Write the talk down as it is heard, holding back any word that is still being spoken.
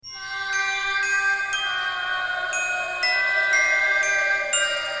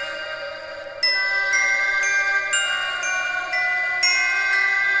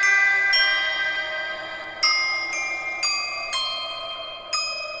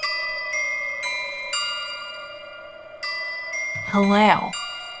Hello.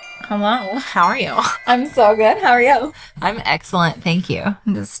 Hello. How are you? I'm so good. How are you? I'm excellent. Thank you.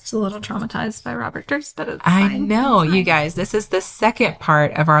 I'm just a little traumatized by Robert Durst, but it's I fine. know, It's fine. you guys. This is the second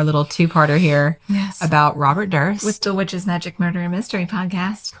part of our little two-parter here Yes. about Robert Durst. With the Witches, Magic, Murder, and Mystery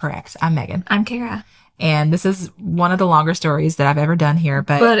podcast. Correct. I'm Megan. I'm Kara. And this is one of the longer stories that I've ever done here,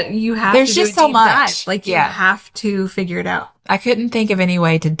 But you have there's to do just a so deep much. dive. Like, you Yeah. have to figure it out. I couldn't think of any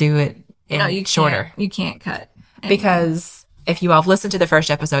way to do it in shorter. Can't. You can't cut. Because if you all have listened to the first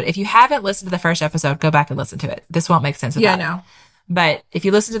episode, if you haven't listened to the first episode, go back and listen to it. This won't make sense without Yeah, it. no. But if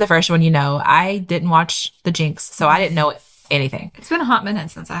you listen to the first one, you know, I didn't watch The Jinx, so I didn't know anything. It's been a hot minute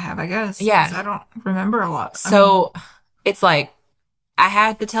since I have, I guess. Yeah. 'Cause I don't remember a lot. So it's like I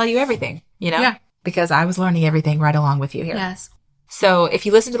had to tell you everything, you know? Yeah. Because I was learning everything right along with you here. Yes. So if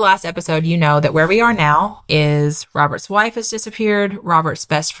you listen to the last episode, you know that where we are now is Robert's wife has disappeared. Robert's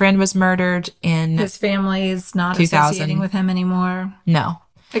best friend was murdered in His family is not 2000. associating with him anymore. No.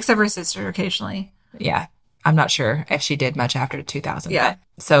 Except for his sister occasionally. Yeah. I'm not sure if she did much after 2000. Yeah. But,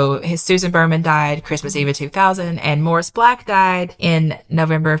 so his Susan Berman died Christmas Eve of 2000, and Morris Black died in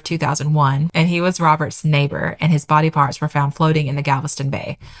November of 2001. And he was Robert's neighbor, and his body parts were found floating in the Galveston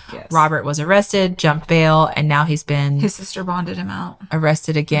Bay. Yes. Robert was arrested, jumped bail, and now he's been His sister bonded him out.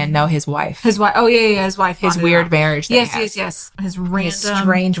 arrested again. No, his wife. His wife. Oh, yeah, his wife. His bonded weird him out. marriage. That Yes, he has. yes. His random. His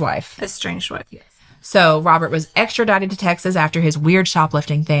strange wife. Estranged wife, yes. So Robert was extradited to Texas after his weird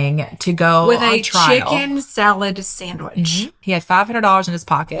shoplifting thing to go With on a trial. chicken salad sandwich. He had $500 in his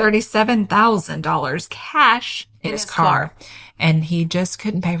pocket. $37,000 cash in his car. And he just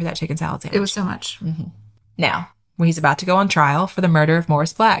couldn't pay for that chicken salad sandwich. It was so much. Now, when he's about to go on trial for the murder of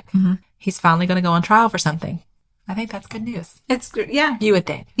Morris Black, Mm-hmm. he's finally going to go on trial for something. I think that's good news. It's good. Yeah. You would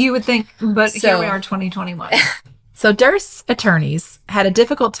think. You would think, but So- here we are, 2021. So Durst's attorneys had a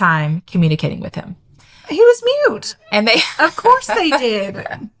difficult time communicating with him. He was mute. And they, Of course they did.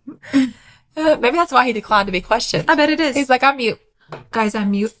 maybe that's why he declined to be questioned. I bet it is. He's like, I'm mute. Guys,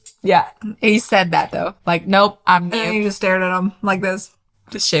 I'm mute. Yeah. He said that though. Like, nope, I'm mute. And he just stared at him like this.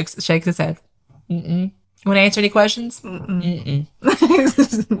 Just shakes his head. Mm-mm. Want to answer any questions? The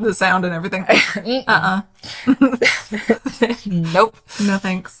sound and everything. Nope. No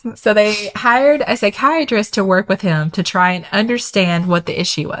thanks. So they hired a psychiatrist to work with him to try and understand what the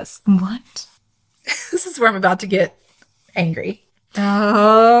issue was. What? This is where I'm about to get angry.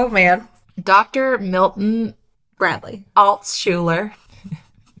 Oh, man. Dr. Milton Bradley. Altschuler.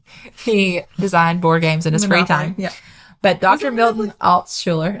 He designed board games in his free Monopoly. time. Yeah. But Dr. Milton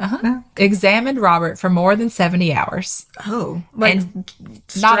Altschuler examined Robert for more than 70 hours. Oh. Like, And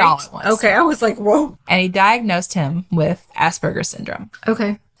not all at once. Okay, I was like, whoa. And he diagnosed him with Asperger's syndrome,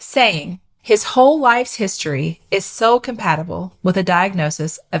 Okay. saying his whole life's history is so compatible with a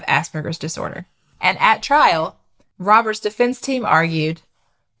diagnosis of Asperger's disorder. And at trial, Robert's defense team argued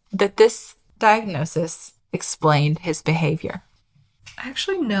that this diagnosis explained his behavior. I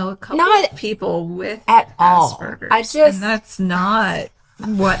actually know a couple Not of people with at all. Asperger's. I just- and that's not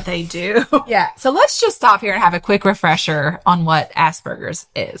what they do. Yeah. So let's just stop here and have a quick refresher on what Asperger's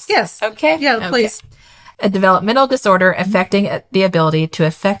is. Yes. Okay? Yeah, Okay. please. A developmental disorder affecting the ability to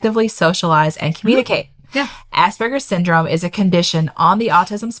effectively socialize and communicate. Yeah. Asperger's syndrome is a condition on the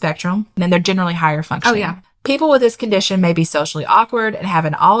autism spectrum, and they're generally higher functioning. Oh, yeah. People with this condition may be socially awkward and have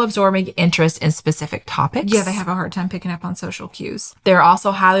an all-absorbing interest in specific topics. Yeah, they have a hard time picking up on social cues. They're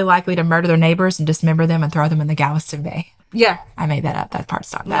also highly likely to murder their neighbors and dismember them and throw them in the Galveston Bay. Yeah. I made that up. That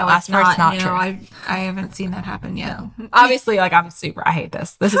part's not. That No, last it's part's not no, true. I haven't seen that happen yet. Obviously, like, I hate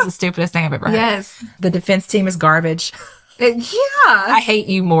this. This is the stupidest thing I've ever heard. Yes. The defense team is garbage. Yeah. I hate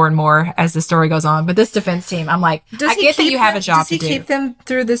you more and more as the story goes on. But this defense team, I'm like, I get that you have a job to do. Does he keep them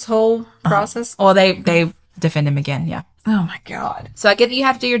through this whole process? Well, they defend him again, yeah. Oh my God. So I get that you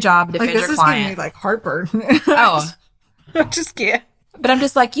have to do your job, defend Like, this your is giving me client. like heartburn. Oh, I just can't. but I'm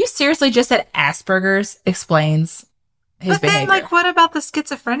just like, you seriously just said Asperger's explains his But behavior. then, like, what about the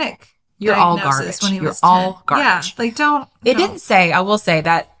schizophrenic? You're all diagnosis garbage. When he You're was all 10? garbage. Yeah, like don't. It no. didn't say, I will say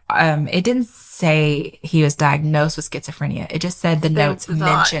that, it didn't say he was diagnosed with schizophrenia. It just said the notes thought.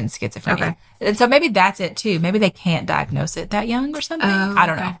 mentioned schizophrenia. Okay. And so maybe that's it too. Maybe they can't diagnose it that young or something. Oh, I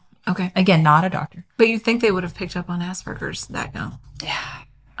don't okay. know. Okay. Again, not a doctor. But you think they would have picked up on Asperger's that young? Yeah.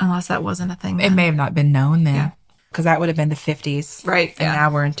 Unless that wasn't a thing. It then. may have not been known then. Yeah. Because that would have been the 50s. Right. And Yeah.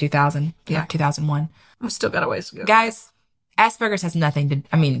 now we're in 2000. Yeah. 2001. We've still got a ways to go. Guys, Asperger's has nothing to,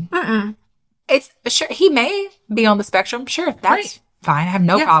 I mean, it's sure he may be on the spectrum. Sure. That's Right. fine. I have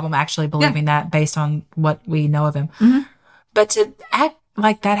no Yeah. problem actually believing that based on what we know of him. But to act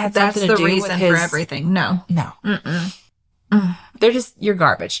like that had That's something to the do with reason his, for everything. No. No. They're just, you're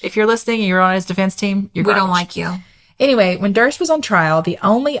garbage. If you're listening and you're on his defense team, you're We garbage. don't like you. Anyway, when Durst was on trial, the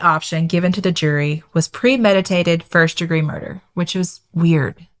only option given to the jury was premeditated first-degree murder, which was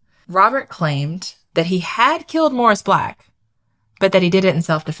weird. Robert claimed that he had killed Morris Black, but that he did it in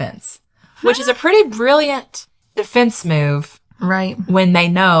self-defense, which is a pretty brilliant defense move. Right. When they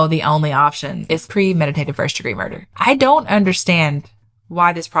know the only option is premeditated first-degree murder. I don't understand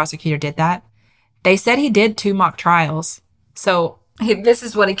why this prosecutor did that. They said he did 2 mock trials. So this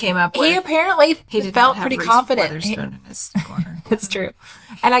is what he came up with. He apparently felt pretty confident. In his corner. It's true.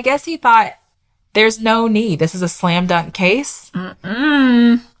 And I guess he thought, there's no need. This is a slam dunk case.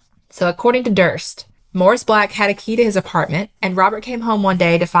 So according to Durst, Morris Black had a key to his apartment, and Robert came home one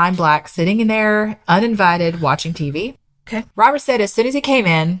day to find Black sitting in there, uninvited, watching TV. Okay. Robert said as soon as he came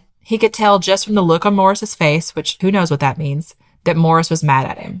in, he could tell just from the look on Morris's face, which who knows what that means, that Morris was mad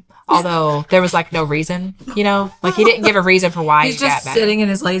at him. Although there was like no reason, you know, like he didn't give a reason for why he's just mad. Sitting in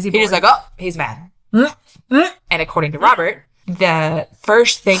his lazy boy. He just like, oh, he's mad. And according to Robert, the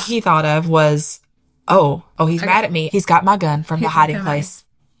first thing he thought of was, oh, he's mad at me. He's got my gun from the hiding place.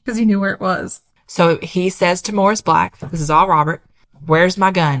 Because he knew where it was. So he says to Morris Black, this is all Robert, where's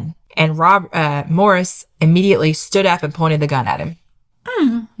my gun? And Morris immediately stood up and pointed the gun at him.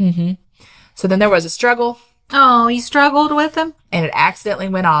 So then there was a struggle. Oh, he struggled with him? And it accidentally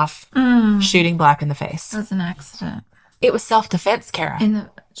went off, shooting Black in the face. That's an accident. It was self-defense, Kara.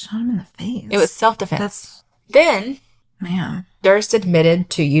 Shot him in the face. It was self-defense. Then, man, Durst admitted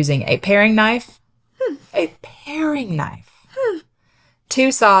to using a paring knife,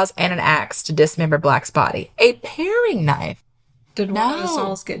 2 saws, and an axe to dismember Black's body. A paring knife. Did one of the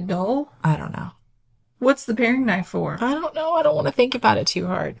saws get dull? I don't know. What's the paring knife for? I don't know. I don't want to think about it too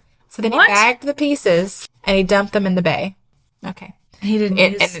hard. So then he bagged the pieces and he dumped them in the bay. Okay. He didn't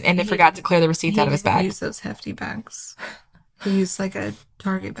and they forgot to clear the receipts out of his bag. He used those hefty bags. He used like a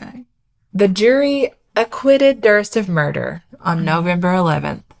Target bag. The jury acquitted Durst of murder on November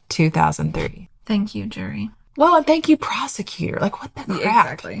 11th, 2003. Thank you, jury. Well, and thank you, prosecutor. Like, what the crap?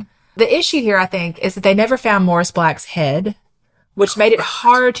 Exactly. The issue here, I think, is that they never found Morris Black's head, which made it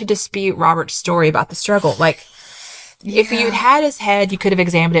hard to dispute Robert's story about the struggle. Like, if you'd had his head, you could have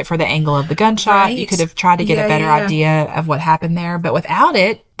examined it for the angle of the gunshot. Right. You could have tried to get a better idea of what happened there. But without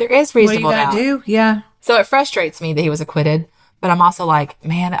it, there is reasonable doubt. What you gotta do? Yeah. So it frustrates me that he was acquitted. But I'm also like,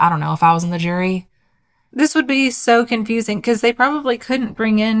 man, I don't know if I was in the jury. This would be so confusing because they probably couldn't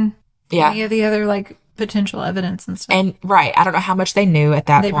bring in any of the other, like, potential evidence and stuff. And, right. I don't know how much they knew at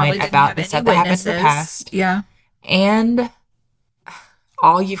that point about the stuff that happened in the past. Yeah. And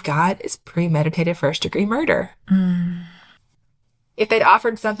all you've got is premeditated first-degree murder. If they'd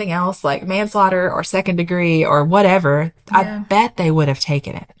offered something else like manslaughter or second degree or whatever, I bet they would have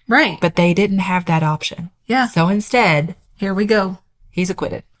taken it. Right. But they didn't have that option. Yeah. So instead, here we go. He's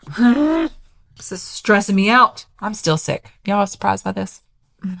acquitted. This is stressing me out. I'm still sick. Y'all surprised by this?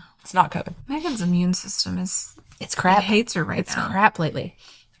 No. It's not COVID. Megan's immune system it's crap. It hates her right now. It's crap lately.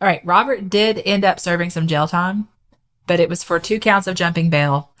 All right. Robert did end up serving some jail time, but it was for 2 counts of jumping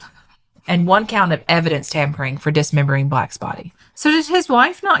bail and 1 count of evidence tampering for dismembering Black's body. So did his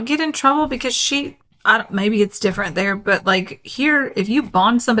wife not get in trouble because maybe it's different there, but like here, if you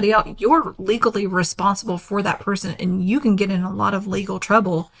bond somebody out, you're legally responsible for that person and you can get in a lot of legal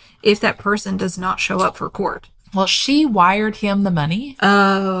trouble if that person does not show up for court. Well, she wired him the money.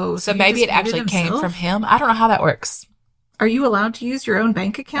 Oh. So maybe it actually came from him. I don't know how that works. Are you allowed to use your own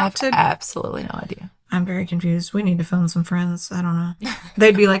bank account? I have absolutely no idea. I'm very confused. We need to phone some friends. I don't know.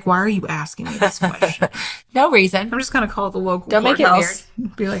 They'd be like, why are you asking me this question? No reason. I'm just going to call the local Don't make it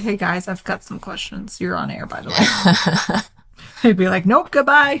weird. Be like, hey guys, I've got some questions. You're on air, by the way. They'd be like, nope,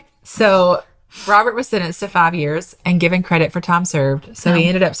 goodbye. So Robert was sentenced to 5 years and given credit for time served. So he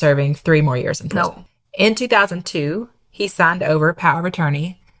ended up serving 3 more years in prison. No. In 2002, he signed over power of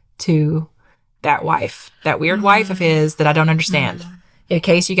attorney to that wife, that weird wife of his that I don't understand. In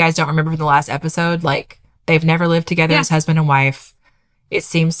case you guys don't remember from the last episode, like they've never lived together as husband and wife. It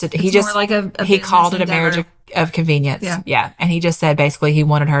seems to, he just, more like he called it a marriage of convenience. Yeah. And he just said basically he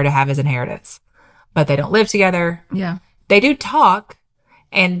wanted her to have his inheritance, but they don't live together. Yeah. They do talk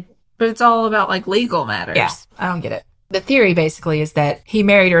but it's all about like legal matters. Yeah. I don't get it. The theory basically is that he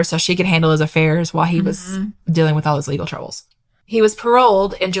married her so she could handle his affairs while he was dealing with all his legal troubles. He was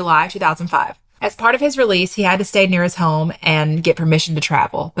paroled in July 2005. As part of his release, he had to stay near his home and get permission to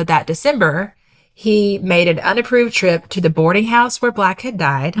travel. But that December, he made an unapproved trip to the boarding house where Black had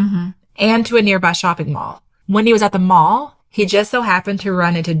died and to a nearby shopping mall. When he was at the mall, he just so happened to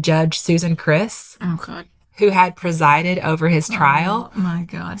run into Judge Susan Criss, who had presided over his trial. Oh, my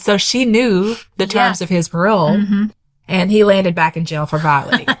God. So she knew the terms of his parole, and he landed back in jail for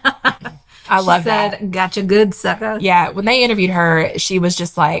violating. I love said, that. "Gotcha, good sucker." Yeah, when they interviewed her, she was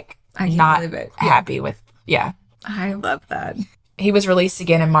just like I can't not believe it. happy with. Yeah. I love that. He was released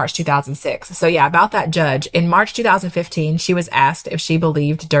again in March 2006. So yeah, about that judge. In March 2015, she was asked if she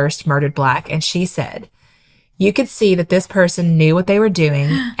believed Durst murdered Black, and she said, "You could see that this person knew what they were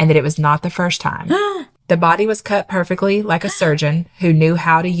doing and that it was not the first time. The body was cut perfectly like a surgeon who knew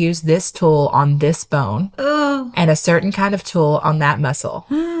how to use this tool on this bone and a certain kind of tool on that muscle.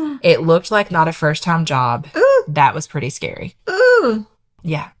 It looked like not a first-time job. That was pretty scary."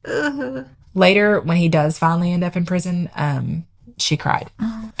 Yeah. Later, when he does finally end up in prison, she cried.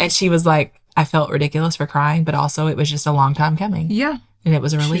 And she was like, "I felt ridiculous for crying, but also it was just a long time coming." Yeah. And it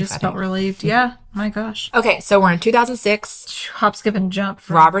was a relief. She just felt relieved. Yeah. My gosh. Okay, so we're in 2006. Hop, skip, and jump.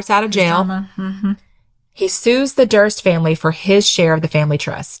 Robert's out of jail. Mm-hmm. He sues the Durst family for his share of the family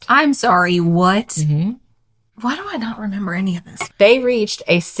trust. I'm sorry, what? Mm-hmm. Why do I not remember any of this? They reached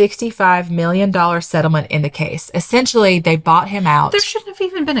a $65 million settlement in the case. Essentially, they bought him out. There shouldn't have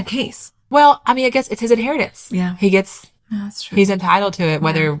even been a case. Well, I mean, I guess it's his inheritance. Yeah. Yeah, that's true. He's entitled to it,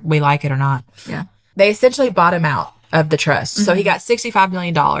 whether we like it or not. Yeah. They essentially bought him out of the trust. So he got $65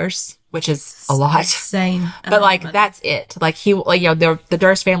 million, which is a lot. Insane. But like, that's it. Like the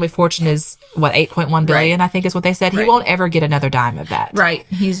Durst family fortune is what, 8.1 billion, I think is what they said. He won't ever get another dime of that. Right.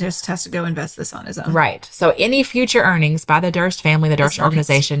 He just has to go invest this on his own. Right. So any future earnings by the Durst family, the Durst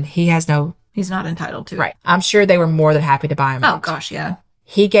organization, he's not entitled to. Right. I'm sure they were more than happy to buy him out. Oh gosh, yeah.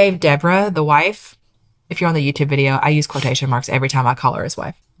 He gave Deborah, the wife, if you're on the YouTube video, I use quotation marks every time I call her his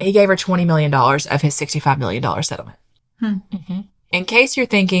wife. He gave her $20 million of his $65 million settlement. Mm-hmm. In case you're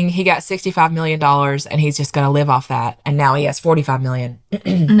thinking he got $65 million and he's just going to live off that, and now he has $45 million.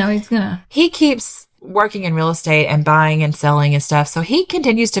 No, he's gonna. He keeps working in real estate and buying and selling and stuff, so he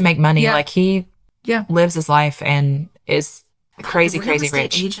continues to make money. Yeah. Like he lives his life and is crazy The real estate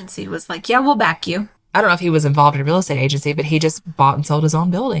rich. agency was like, "Yeah, we'll back you." I don't know if he was involved in a real estate agency, but he just bought and sold his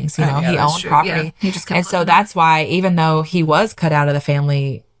own buildings. You know, he owned true. property. Yeah. He just kept and so living. that's why, even though he was cut out of the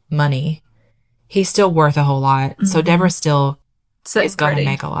family money, he's still worth a whole lot. Mm-hmm. So Deborah still is going to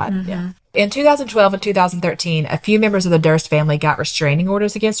make a lot. Mm-hmm. Yeah. In 2012 and 2013, a few members of the Durst family got restraining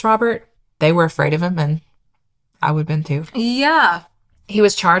orders against Robert. They were afraid of him, and I would have been too. Yeah. He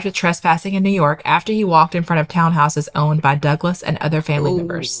was charged with trespassing in New York after he walked in front of townhouses owned by Douglas and other family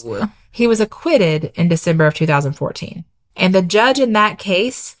members. He was acquitted in December of 2014. And the judge in that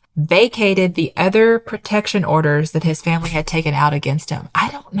case vacated the other protection orders that his family had taken out against him. I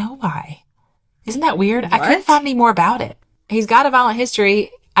don't know why. Isn't that weird? What? I couldn't find any more about it. He's got a violent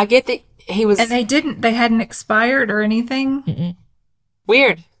history. I get that he was... And they hadn't expired or anything? Mm-mm.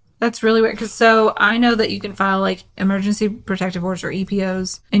 Weird. That's really weird. Because so I know that you can file like emergency protective orders or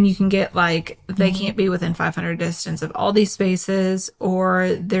EPOs, and you can get like, they can't be within 500 distance of all these spaces,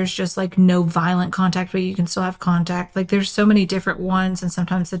 or there's just like no violent contact, but you can still have contact. Like there's so many different ones, and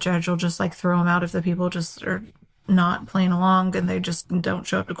sometimes the judge will just like throw them out if the people just are not playing along and they just don't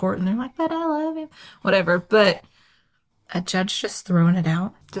show up to court and they're like, "But I love him," whatever. But a judge just throwing it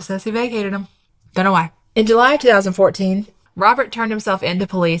out. Just says he vacated him. Don't know why. In July of 2014, Robert turned himself into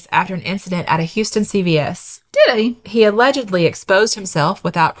police after an incident at a Houston CVS. Did he? He allegedly exposed himself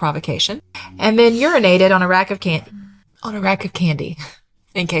without provocation and then urinated on a rack of candy.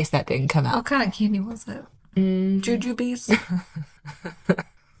 In case that didn't come out. What kind of candy was it? Jujubes?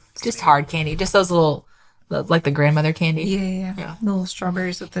 Just hard candy. Just those little, like the grandmother candy. Yeah. The little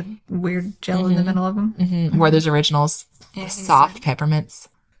strawberries with the weird gel in the middle of them. Mm-hmm. Werther's Originals. Soft peppermints.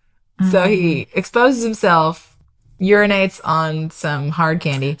 So he exposes himself, urinates on some hard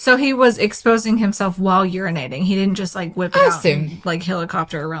candy. So he was exposing himself while urinating. He didn't just like whip it out and like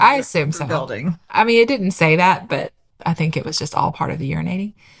helicopter around the building. I mean, it didn't say that, but I think it was just all part of the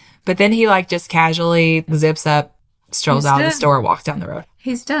urinating. But then he like just casually zips up, strolls out of the store, walks down the road.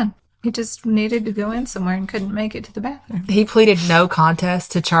 He's done. He just needed to go in somewhere and couldn't make it to the bathroom. He pleaded no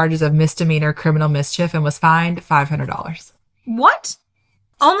contest to charges of misdemeanor criminal mischief and was fined $500. What?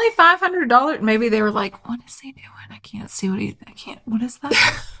 Only $500? Maybe they were like, "What is he doing? I can't see what is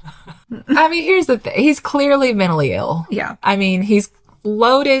that?" I mean, here's the thing. He's clearly mentally ill. Yeah. I mean, he's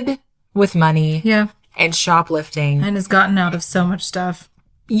loaded with money. Yeah. And shoplifting. And has gotten out of so much stuff.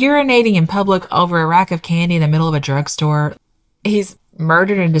 Urinating in public over a rack of candy in the middle of a drugstore. He's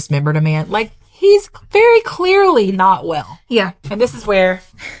murdered and dismembered a man. Like, he's very clearly not well. Yeah. And this is where...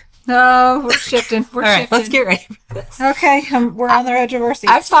 Oh, we're shifting. All right, let's get ready for this. Okay, we're on the edge of our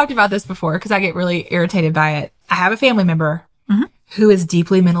seats. I've talked about this before because I get really irritated by it. I have a family member who is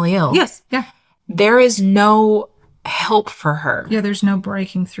deeply mentally ill. Yes, yeah. There is no help for her. Yeah, there's no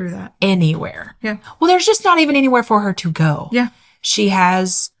breaking through that. Anywhere. Yeah. Well, there's just not even anywhere for her to go. Yeah. She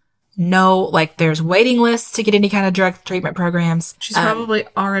has no, like, there's waiting lists to get any kind of drug treatment programs. She's probably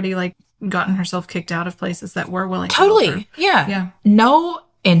already, like, gotten herself kicked out of places that were willing to help her. Totally. Yeah. Yeah. No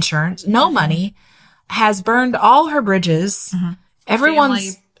insurance, no money, has burned all her bridges.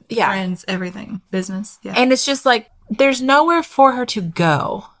 Everyone's, Family, friends, everything. Business. Yeah. And it's just like, there's nowhere for her to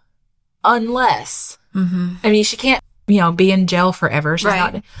go unless, I mean, she can't, be in jail forever. She's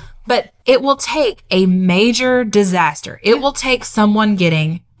not, but it will take a major disaster. It will take someone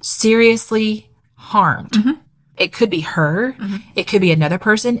getting seriously harmed. It could be her. It could be another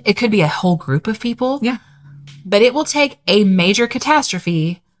person. It could be a whole group of people. Yeah. But it will take a major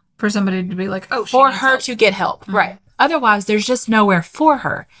catastrophe for somebody to be like, oh, for her to get help. Right. Otherwise, there's just nowhere for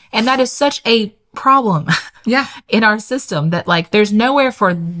her. And that is such a problem in our system that, like, there's nowhere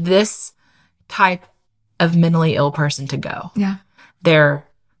for this type of mentally ill person to go. Yeah. They're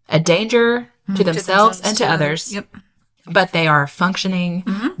a danger to themselves and to others. Yep. But they are functioning.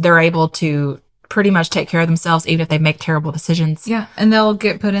 They're able to pretty much take care of themselves, even if they make terrible decisions. Yeah. And they'll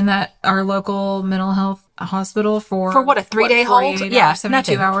get put in our local mental health hospital for what, a 3-day hold? Yeah,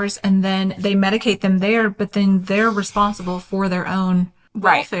 72 hours. And then they medicate them there, but then they're responsible for their own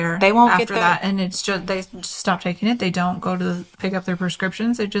welfare. They won't after get that. And it's just, they just stop taking it. They don't go to pick up their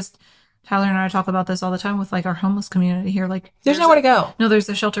prescriptions. It just, Tyler and I talk about this all the time with, like, our homeless community here. Like, there's nowhere to go. No, there's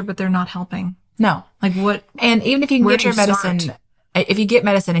a shelter, but they're not helping. No. Like, what? And even if you can get your medicine, if you get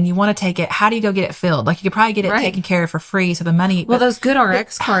medicine and you want to take it, how do you go get it filled? Like, you could probably get it taken care of for free. So the money. Well, those good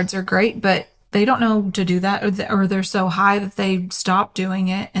RX cards are great, but they don't know to do that, or they're so high that they stop doing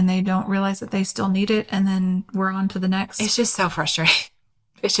it and they don't realize that they still need it. And then we're on to the next. It's just so frustrating.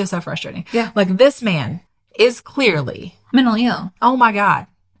 It's just so frustrating. Yeah. Like, this man is clearly mentally ill. Oh my God.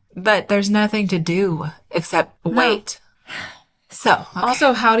 But there's nothing to do except wait. So, okay.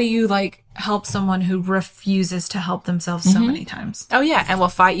 Also, how do you, like, help someone who refuses to help themselves so many times? Oh, yeah. And will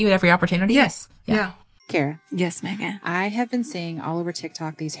fight you at every opportunity? Yes. Yeah. Kara. Yes, Megan. I have been seeing all over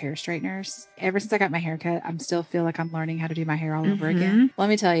TikTok these hair straighteners. Ever since I got my hair cut, I'm still feel like I'm learning how to do my hair all over again. Let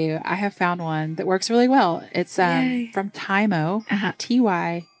me tell you, I have found one that works really well. It's from Tymo,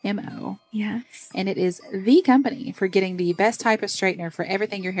 Tymo. Yes. And it is the company for getting the best type of straightener for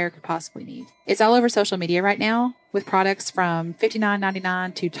everything your hair could possibly need. It's all over social media right now with products from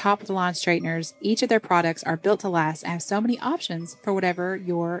 $59.99 to top-of-the-line straighteners. Each of their products are built to last and have so many options for whatever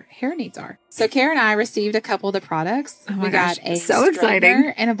your hair needs are. So Kara and I received a couple of the products. Oh my we gosh, got a so straightener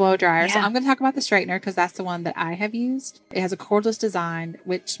exciting. and a blow dryer. Yeah. So I'm going to talk about the straightener because that's the one that I have used. It has a cordless design,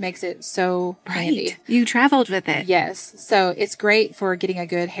 which makes it so handy. You traveled with it. Yes. So it's great for getting a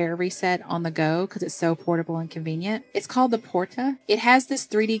good hair reset on the go because it's so portable and convenient. It's called the Porta. It has this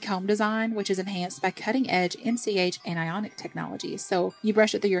 3D comb design, which is enhanced by cutting edge MCH and ionic technology. So you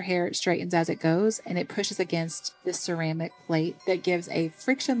brush it through your hair, it straightens as it goes, and it pushes against this ceramic plate that gives a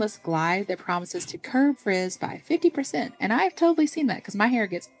frictionless glide that promises to curb frizz by 50%. And I've totally seen that because my hair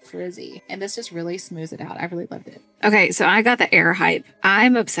gets frizzy and this just really smooths it out. I really loved it. Okay, so I got the air hype.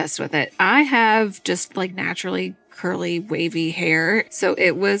 I'm obsessed with it. I have just like naturally curly, wavy hair. So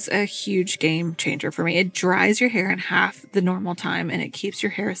it was a huge game changer for me. It dries your hair in half the normal time and it keeps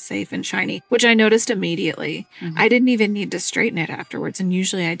your hair safe and shiny, which I noticed immediately. I didn't even need to straighten it afterwards. And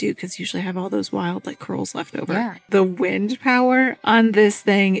usually I do because usually I have all those wild like curls left over. Yeah. The wind power on this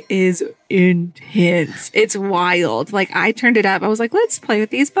thing is intense. It's wild. Like I turned it up. I was like, let's play with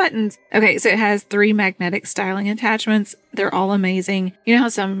these buttons. Okay, so it has 3 magnetic styling attachments. They're all amazing. You know how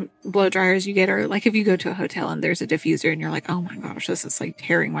some blow dryers you get are like if you go to a hotel and there's a diffuser and you're like, oh my gosh, this is like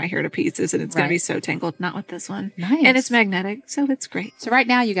tearing my hair to pieces and it's going to be so tangled. Not with this one. Nice. And it's magnetic, so it's great. So right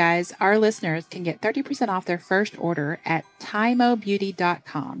now, you guys, our listeners can get 30% off their first order at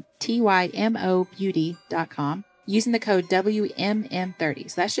tymobeauty.com, TYMObeauty.com, using the code WMM30.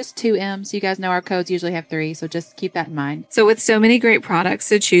 So that's just 2 M's. You guys know our codes usually have 3, so just keep that in mind. So with so many great products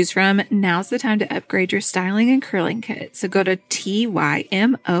to choose from, now's the time to upgrade your styling and curling kit. So go to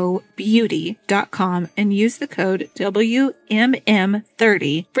TYMObeauty.com and use the code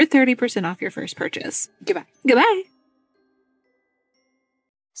WMM30 for 30% off your first purchase. Goodbye. Goodbye.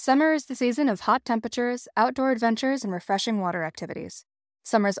 Summer is the season of hot temperatures, outdoor adventures, and refreshing water activities.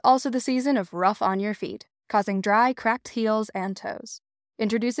 Summer is also the season of rough on your feet, causing dry, cracked heels and toes.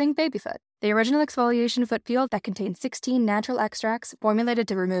 Introducing Babyfoot, the original exfoliation foot peel that contains 16 natural extracts formulated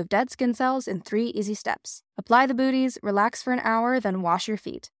to remove dead skin cells in 3 easy steps. Apply the booties, relax for an hour, then wash your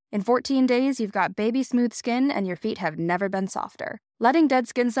feet. In 14 days, you've got baby smooth skin and your feet have never been softer. Letting dead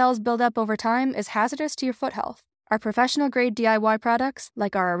skin cells build up over time is hazardous to your foot health. Our professional-grade DIY products,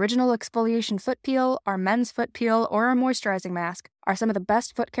 like our original exfoliation foot peel, our men's foot peel, or our moisturizing mask, are some of the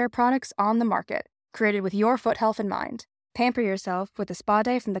best foot care products on the market, created with your foot health in mind. Pamper yourself with a spa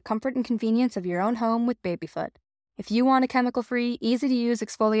day from the comfort and convenience of your own home with Babyfoot. If you want a chemical-free, easy-to-use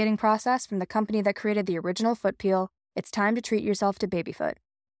exfoliating process from the company that created the original foot peel, it's time to treat yourself to Babyfoot.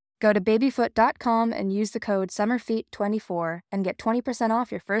 Go to babyfoot.com and use the code SUMMERFEET24 and get 20%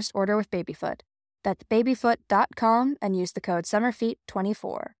 off your first order with Babyfoot. That's babyfoot.com and use the code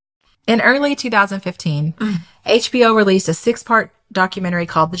SUMMERFEET24. In early 2015, HBO released a 6-part documentary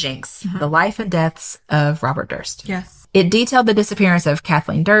called The Jinx, The Life and Deaths of Robert Durst. Yes. It detailed the disappearance of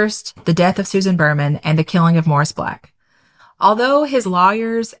Kathleen Durst, the death of Susan Berman, and the killing of Morris Black. Although his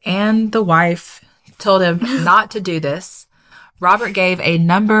lawyers and the wife told him not to do this, Robert gave a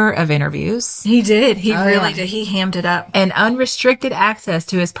number of interviews. He did. He really did. He hammed it up. And unrestricted access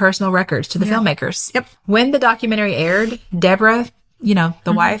to his personal records to the filmmakers. Yep. When the documentary aired, Deborah, the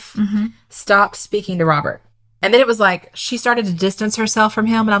wife, stopped speaking to Robert. And then it was like, she started to distance herself from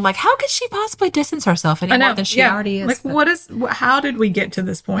him. And I'm like, how could she possibly distance herself any more than she already is? Like, how did we get to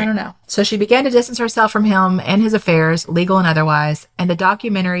this point? I don't know. So she began to distance herself from him and his affairs, legal and otherwise. And the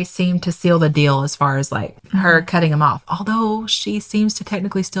documentary seemed to seal the deal as far as like her cutting him off. Although she seems to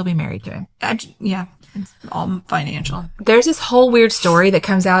technically still be married to him. It's all financial. There's this whole weird story that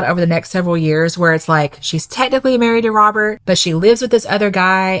comes out over the next several years where it's like she's technically married to Robert, but she lives with this other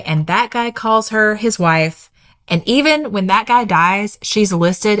guy and that guy calls her his wife. And even when that guy dies, she's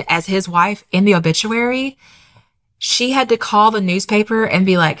listed as his wife in the obituary. She had to call the newspaper and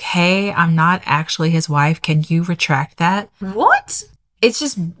be like, hey, I'm not actually his wife. Can you retract that? What? It's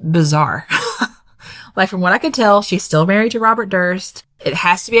just bizarre. Like, from what I could tell, she's still married to Robert Durst. It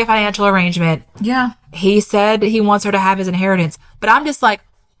has to be a financial arrangement. Yeah. He said he wants her to have his inheritance. But I'm just like,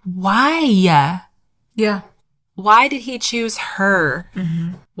 why? Yeah. Why did he choose her?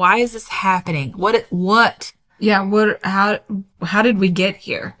 Why is this happening? What? Yeah, how did we get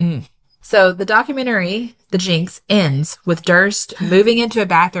here? So the documentary, The Jinx, ends with Durst moving into a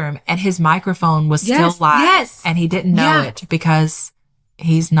bathroom and his microphone was still live. Yes. And he didn't know it because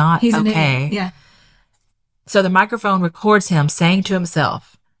he's not He's an okay. idiot. Yeah. So the microphone records him saying to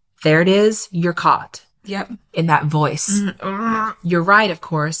himself, there it is, you're caught. Yep. In that voice. You're right, of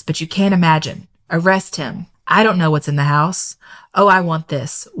course, but you can't imagine. Arrest him. I don't know what's in the house. Oh, I want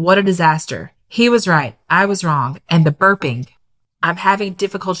this. What a disaster. He was right. I was wrong. And the burping. I'm having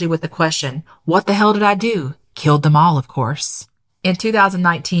difficulty with the question. What the hell did I do? Killed them all, of course. In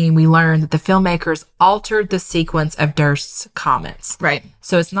 2019, we learned that the filmmakers altered the sequence of Durst's comments. Right.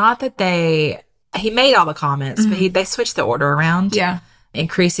 So it's not that he made all the comments, but they switched the order around. Yeah.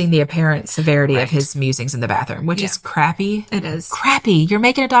 Increasing the apparent severity of his musings in the bathroom, which is crappy. It is. Crappy. You're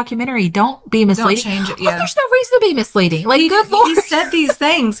making a documentary. Don't be misleading. Don't change it. Oh, Yeah. there's no reason to be misleading. Like, good Lord. He said these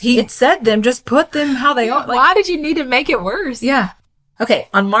things. He said them. Just put them how they are. Like, why did you need to make it worse? yeah. Okay.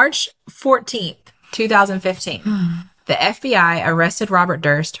 On March 14th, 2015, the FBI arrested Robert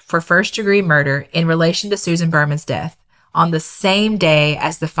Durst for first-degree murder in relation to Susan Berman's death on the same day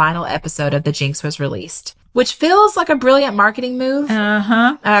as the final episode of The Jinx was released. Which feels like a brilliant marketing move.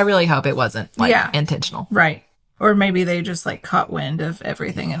 I really hope it wasn't intentional. Right. Or maybe they just like caught wind of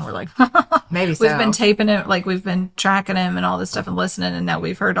everything and were like, maybe so. We've been taping it, like we've been tracking him and all this stuff and listening, and now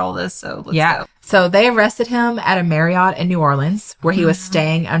we've heard all this, so let's go. So they arrested him at a Marriott in New Orleans where he was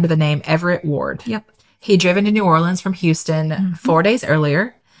staying under the name Everett Ward. Yep. He'd driven to New Orleans from Houston 4 days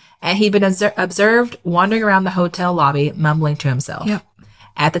earlier, and he'd been observed wandering around the hotel lobby mumbling to himself. Yep.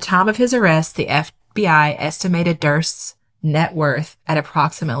 At the time of his arrest, the FBI estimated Durst's net worth at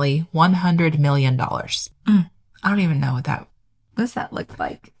approximately $100 million. I don't even know what does that look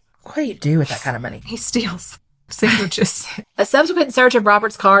like? What do you do with that kind of money? He steals sandwiches. A subsequent search of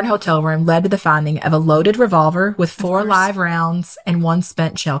Robert's car and hotel room led to the finding of a loaded revolver with 4 live rounds and 1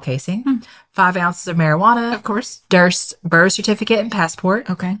 spent shell casing, 5 ounces of marijuana, Of course. Durst's birth certificate and passport,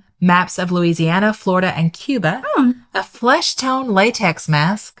 Okay. maps of Louisiana, Florida, and Cuba, a flesh-tone latex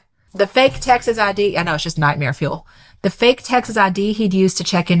mask, the fake Texas ID. I know, it's just nightmare fuel. The fake Texas ID he'd used to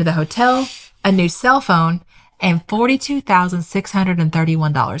check into the hotel, a new cell phone, and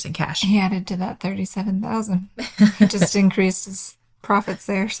 $42,631 in cash. He added to that 37,000. He just increased his profits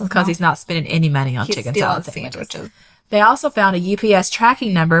there. Because he's not spending any money on chicken salad sandwiches. They also found a UPS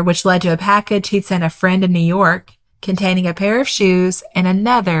tracking number, which led to a package he'd sent a friend in New York containing a pair of shoes and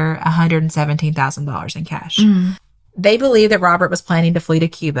another $117,000 in cash. They believe that Robert was planning to flee to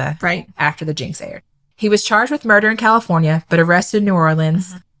Cuba after The Jinx aired. He was charged with murder in California, but arrested in New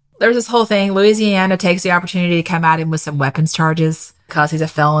Orleans. There's this whole thing. Louisiana takes the opportunity to come at him with some weapons charges because he's a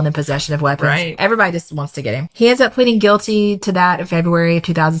felon in possession of weapons. Right. Everybody just wants to get him. He ends up pleading guilty to that in February of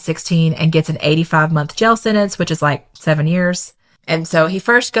 2016 and gets an 85-month jail sentence, which is like 7 years. And so he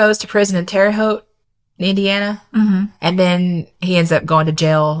first goes to prison in Terre Haute, Indiana. Mm-hmm. And then he ends up going to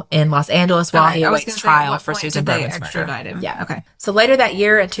jail in Los Angeles while he awaits trial for Susan Berman's murder. Yeah. Okay. So later that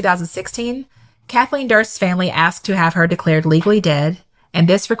year in 2016, Kathleen Durst's family asked to have her declared legally dead, and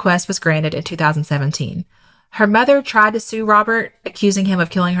this request was granted in 2017. Her mother tried to sue Robert, accusing him of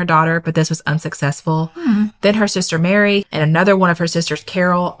killing her daughter, but this was unsuccessful. Then her sister Mary and another one of her sisters,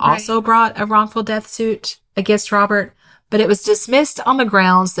 Carol, also brought a wrongful death suit against Robert, but it was dismissed on the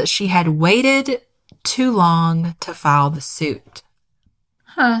grounds that she had waited too long to file the suit.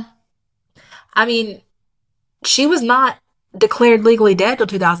 Huh. I mean, she was not declared legally dead till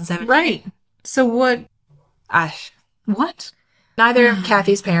 2017. Right. So what? What? Neither of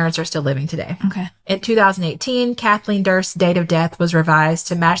Kathy's parents are still living today. Okay. In 2018, Kathleen Durst's date of death was revised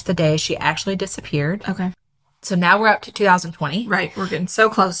to match the day she actually disappeared. Okay. So now we're up to 2020. Right. We're getting so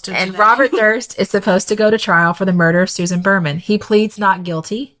close to And Robert Durst is supposed to go to trial for the murder of Susan Berman. He pleads not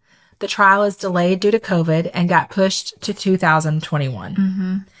guilty. The trial is delayed due to COVID and got pushed to 2021.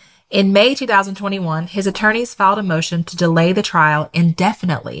 Mm-hmm. In May 2021, his attorneys filed a motion to delay the trial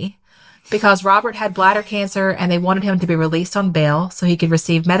indefinitely because Robert had bladder cancer and they wanted him to be released on bail so he could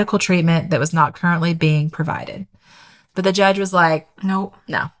receive medical treatment that was not currently being provided. But the judge was like, nope.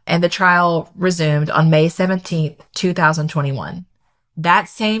 No. And the trial resumed on May 17th, 2021. That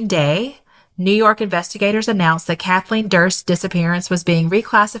same day, New York investigators announced that Kathleen Durst's disappearance was being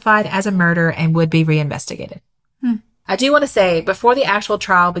reclassified as a murder and would be reinvestigated. I do want to say, before the actual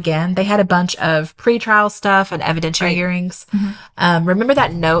trial began, they had a bunch of pretrial stuff and evidentiary hearings. Mm-hmm. Remember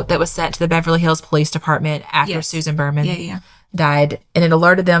that note that was sent to the Beverly Hills Police Department after Susan Berman died, and it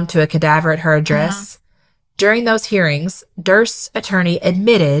alerted them to a cadaver at her address? During those hearings, Durst's attorney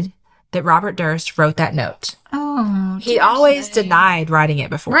admitted that Robert Durst wrote that note. Oh, He'd always denied writing it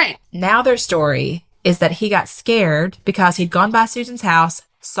before. Right. Now their story is that he got scared because he'd gone by Susan's house,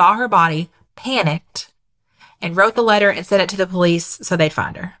 saw her body, panicked, and wrote the letter and sent it to the police so they'd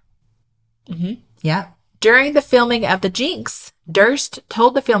find her. Mm-hmm. Yeah. During the filming of The Jinx, Durst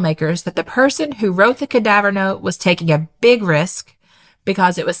told the filmmakers that the person who wrote the cadaver note was taking a big risk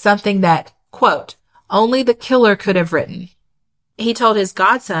because it was something that, quote, only the killer could have written. He told his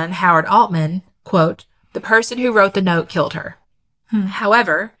godson, Howard Altman, quote, the person who wrote the note killed her.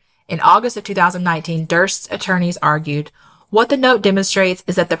 However, in August of 2019, Durst's attorneys argued, what the note demonstrates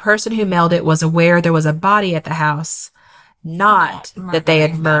is that the person who mailed it was aware there was a body at the house, not that they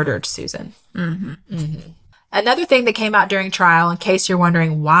had murdered Susan. Mm-hmm. Mm-hmm. Another thing that came out during trial, in case you're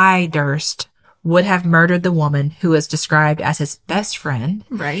wondering why Durst would have murdered the woman who was described as his best friend.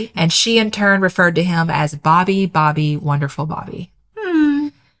 Right. And she in turn referred to him as Bobby, wonderful Bobby.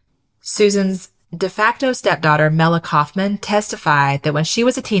 Susan's de facto stepdaughter, Mela Kaufman, testified that when she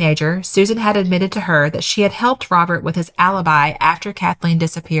was a teenager, Susan had admitted to her that she had helped Robert with his alibi after Kathleen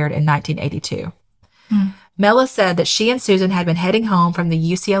disappeared in 1982. Mela said that she and Susan had been heading home from the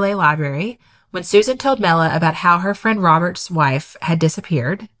UCLA library when Susan told Mela about how her friend Robert's wife had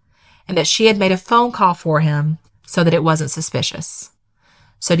disappeared and that she had made a phone call for him so that it wasn't suspicious.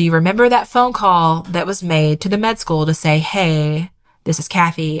 So do you remember that phone call that was made to the med school to say, hey, this is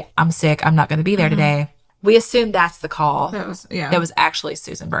Kathy. I'm sick. I'm not going to be there today. We assume that's the call. That was actually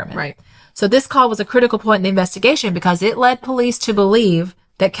Susan Berman. Right. So this call was a critical point in the investigation because it led police to believe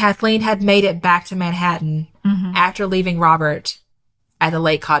that Kathleen had made it back to Manhattan after leaving Robert at the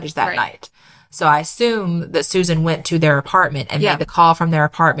Lake Cottage that night. So I assume that Susan went to their apartment and made the call from their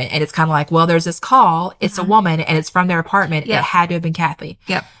apartment. And it's kind of like, well, there's this call. It's a woman and it's from their apartment. It had to have been Kathy.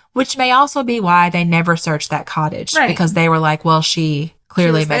 Yep. Which may also be why they never searched that cottage. Right. Because they were like, well, she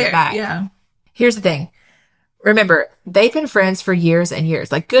clearly made it back. Yeah. Here's the thing. Remember, they've been friends for years and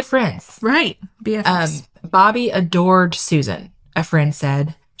years. Like, good friends. Right. BFFs. Bobby adored Susan, a friend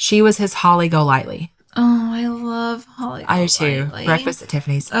said. She was his Holly Golightly. Oh, I love Holly Golightly. I do too. Breakfast at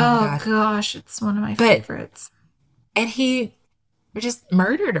Tiffany's. Oh my God. Gosh, it's one of my favorites. And he just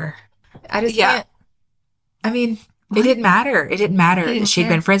murdered her. I just can't. I mean, it didn't matter. It didn't matter that she'd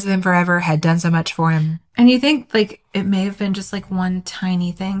been friends with him forever, had done so much for him. And you think, like, it may have been just, like, one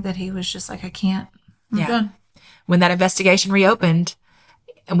tiny thing that he was just like, I can't. I'm done. When that investigation reopened,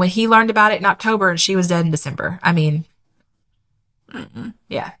 and when he learned about it in October and she was dead in December. I mean,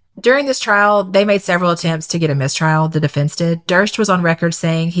 yeah. During this trial, they made several attempts to get a mistrial. The defense did. Durst was on record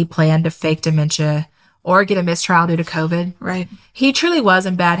saying he planned to fake dementia or get a mistrial due to COVID. Right. He truly was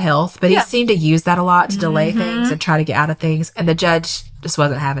in bad health, but he seemed to use that a lot to delay things and try to get out of things. And the judge just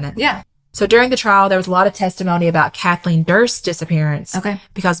wasn't having it. Yeah. So during the trial, there was a lot of testimony about Kathleen Durst's disappearance. Okay.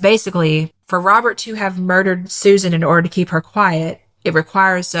 Because basically, for Robert to have murdered Susan in order to keep her quiet, it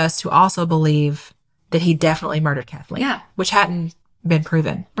requires us to also believe that he definitely murdered Kathleen. Yeah. Which hadn't been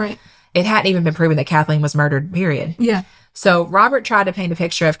proven. Right. It hadn't even been proven that Kathleen was murdered, period. Yeah. So Robert tried to paint a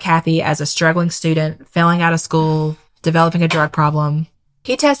picture of Kathy as a struggling student, failing out of school, developing a drug problem.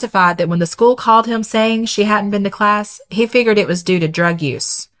 He testified that when the school called him saying she hadn't been to class, he figured it was due to drug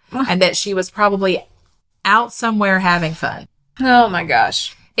use and that she was probably out somewhere having fun. Oh my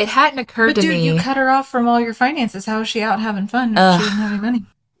gosh. It hadn't occurred to me. You cut her off from all your finances. How is she out having fun if she doesn't have any money?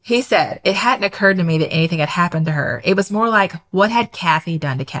 He said, it hadn't occurred to me that anything had happened to her. It was more like, what had Kathy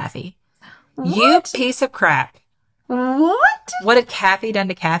done to Kathy? What? You piece of crap. What? What had Kathy done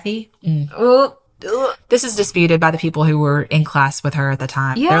to Kathy? Ugh. This is disputed by the people who were in class with her at the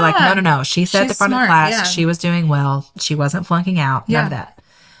time. Yeah. They're like, no. She sat at the She's front of smart, class. yeah. She was doing well. She wasn't flunking out. None Yeah. of that.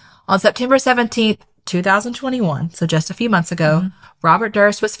 On September 17th, 2021, so just a few months ago, Robert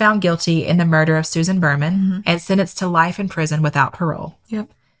Durst was found guilty in the murder of Susan Berman and sentenced to life in prison without parole. Yep.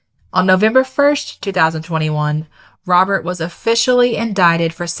 On November 1st, 2021, Robert was officially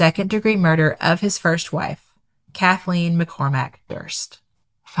indicted for second-degree murder of his first wife, Kathleen McCormack Durst.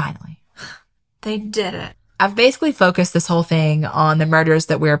 Finally. They did it. I've basically focused this whole thing on the murders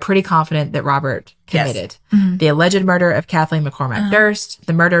that we're pretty confident that Robert committed. Yes. The alleged murder of Kathleen McCormack Durst,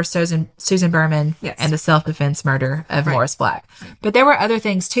 the murder of Susan Berman, Yes. and the self-defense murder of Morris Black. But there were other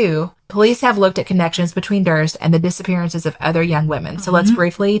things too. Police have looked at connections between Durst and the disappearances of other young women. So let's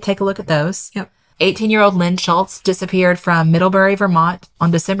briefly take a look at those. Yep. 18-year-old Lynn Schultz disappeared from Middlebury, Vermont on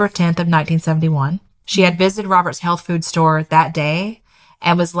December 10th of 1971. She had visited Robert's health food store that day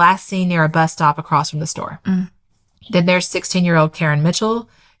and was last seen near a bus stop across from the store. Then there's 16-year-old Karen Mitchell,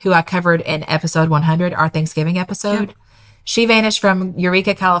 who I covered in episode 100, our Thanksgiving episode. Yep. She vanished from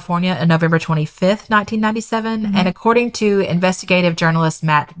Eureka, California on November 25th, 1997. And according to investigative journalist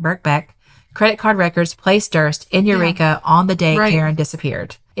Matt Birkbeck, credit card records placed Durst in Eureka on the day Karen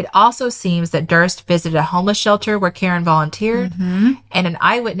disappeared. It also seems that Durst visited a homeless shelter where Karen volunteered, and an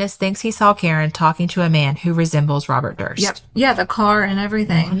eyewitness thinks he saw Karen talking to a man who resembles Robert Durst. Yep. Yeah, the car and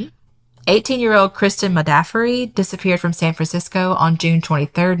everything. 18-year-old Kristen Modafferi disappeared from San Francisco on June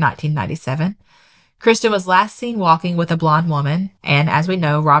 23rd, 1997. Kristen was last seen walking with a blonde woman, and as we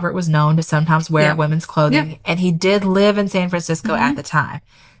know, Robert was known to sometimes wear women's clothing, and he did live in San Francisco at the time.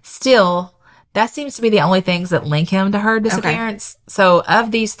 Still, that seems to be the only things that link him to her disappearance. So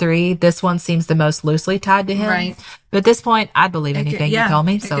of these three, this one seems the most loosely tied to him. Right. But at this point, I'd believe anything you tell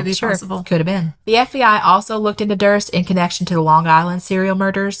me. So could be sure, possible. could have been. The FBI also looked into Durst in connection to the Long Island serial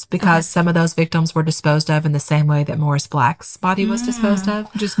murders because some of those victims were disposed of in the same way that Morris Black's body was disposed of.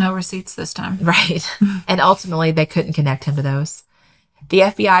 Just no receipts this time. Right. And ultimately, they couldn't connect him to those. The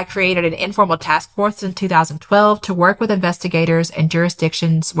FBI created an informal task force in 2012 to work with investigators in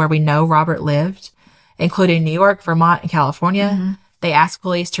jurisdictions where we know Robert lived, including New York, Vermont, and California. They asked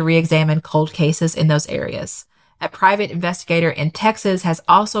police to re-examine cold cases in those areas. A private investigator in Texas has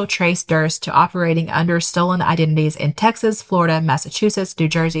also traced Durst to operating under stolen identities in Texas, Florida, Massachusetts, New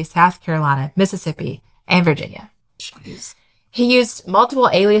Jersey, South Carolina, Mississippi, and Virginia. Jeez. He used multiple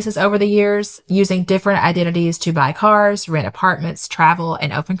aliases over the years, using different identities to buy cars, rent apartments, travel,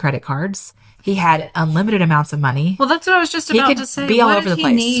 and open credit cards. He had unlimited amounts of money. Well, that's what I was just about to say. Be all What over did the he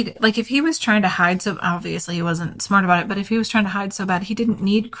place. need? Like, if he was trying to hide so, obviously he wasn't smart about it, but if he was trying to hide so bad, he didn't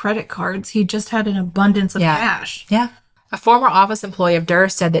need credit cards. He just had an abundance of cash. Yeah. A former office employee of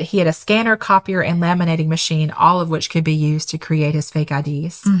Durst said that he had a scanner, copier, and laminating machine, all of which could be used to create his fake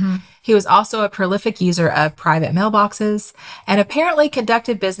IDs. He was also a prolific user of private mailboxes and apparently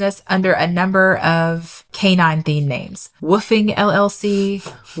conducted business under a number of canine-themed names. Woofing LLC,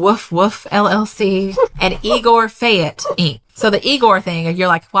 Woof Woof LLC, and Igor Fayette Inc. So the Igor thing, you're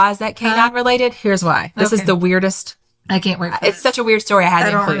like, why is that canine related? Here's why. This is the weirdest. I can't wait for It's such a weird story I had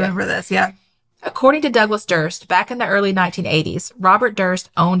to don't include it. remember this, yeah. According to Douglas Durst, back in the early 1980s, Robert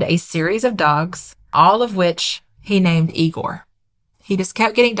Durst owned a series of dogs, all of which he named Igor. He just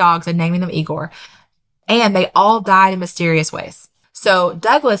kept getting dogs and naming them Igor. And they all died in mysterious ways. So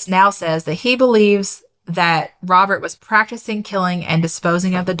Douglas now says that he believes that Robert was practicing killing and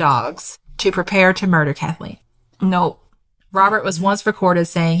disposing of the dogs to prepare to murder Kathleen. Nope. Robert was once recorded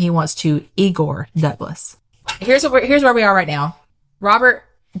saying he wants to Igor Douglas. Here's where we are right now. Robert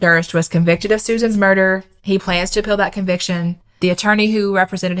Durst was convicted of Susan's murder. He plans to appeal that conviction. The attorney who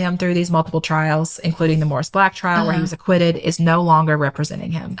represented him through these multiple trials, including the Morris Black trial where he was acquitted, is no longer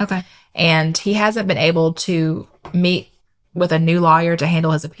representing him. Okay. And he hasn't been able to meet with a new lawyer to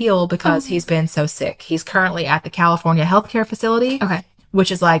handle his appeal because he's been so sick. He's currently at the California Healthcare Facility,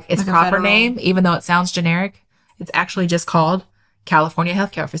 which is like its proper name, even though it sounds generic. It's actually just called California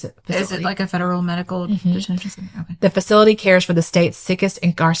Healthcare Facility. Is it like a federal medical detention center? Okay. The facility cares for the state's sickest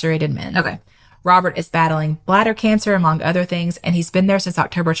incarcerated men. Okay. Robert is battling bladder cancer, among other things, and he's been there since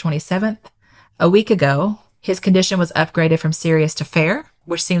October 27th. A week ago, his condition was upgraded from serious to fair,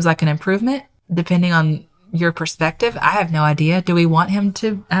 which seems like an improvement, depending on your perspective. I have no idea. Do we want him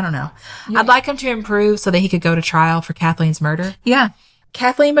to? I don't know. Yeah. I'd like him to improve so that he could go to trial for Kathleen's murder. Yeah.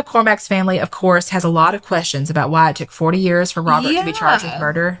 Kathleen McCormack's family, of course, has a lot of questions about why it took 40 years for Robert to be charged with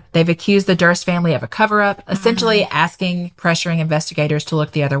murder. They've accused the Durst family of a cover-up, essentially pressuring investigators to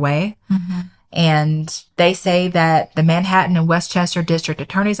look the other way. And they say that the Manhattan and Westchester district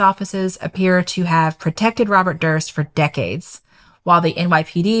attorney's offices appear to have protected Robert Durst for decades, while the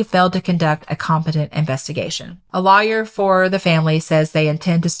NYPD failed to conduct a competent investigation. A lawyer for the family says they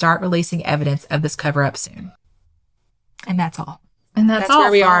intend to start releasing evidence of this cover-up soon. And that's all. And that's where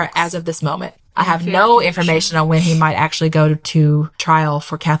we are as of this moment. I have no information on when he might actually go to trial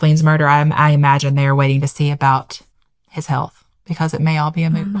for Kathleen's murder. I imagine they are waiting to see about his health, because it may all be a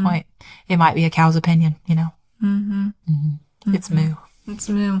moot point. It might be a cow's opinion, you know. It's moo. It's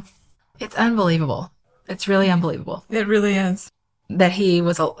moo. It's unbelievable. It's really unbelievable. It really is. That he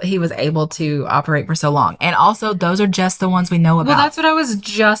was able to operate for so long. And also, those are just the ones we know about. Well, that's what I was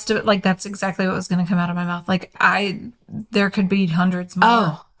that's exactly what was going to come out of my mouth. Like, there could be hundreds more.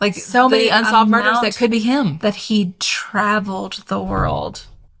 Oh, like so many unsolved murders that could be him. That he traveled the world.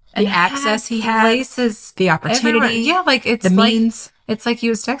 The access he had. Places. The opportunity. Everywhere. Yeah, like, it's the means. It's like he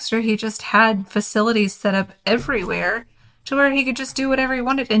was Dexter. He just had facilities set up everywhere to where he could just do whatever he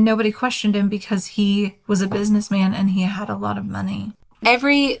wanted, and nobody questioned him because he was a businessman and he had a lot of money.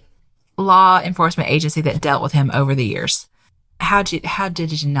 Every law enforcement agency that dealt with him over the years, how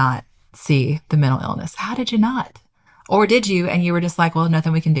did you not see the mental illness? How did you not? Or did you, and you were just like, well,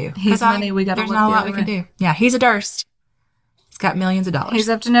 nothing we can do. He's money, we got to look the other way. There's not a lot we can do. Yeah, he's a Durst. He's got millions of dollars. He's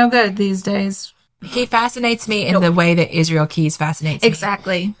up to no good these days. He fascinates me in the way that Israel Keyes fascinates me.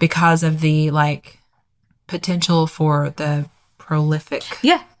 Exactly. Because of the, potential for the prolific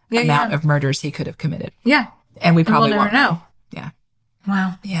amount of murders he could have committed. Yeah. And we probably won't know. Yeah.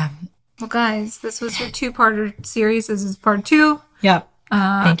 Wow. Yeah. Well, guys, this was your 2-parter series. This is part 2. Yep.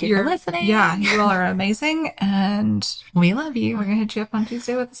 Thank you for listening. Yeah, you all are amazing, and we love you. We're going to hit you up on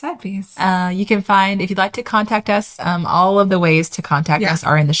Tuesday with a side piece. You can find, if you'd like to contact us, all of the ways to contact us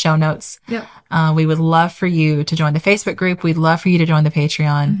are in the show notes. Yep. We would love for you to join the Facebook group. We'd love for you to join the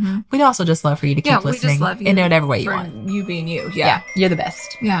Patreon. We'd also just love for you to keep listening. We just love you in whatever way you want. You being you. Yeah. You're the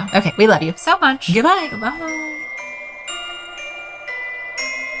best. Yeah. Okay. We love you so much. Goodbye. Goodbye.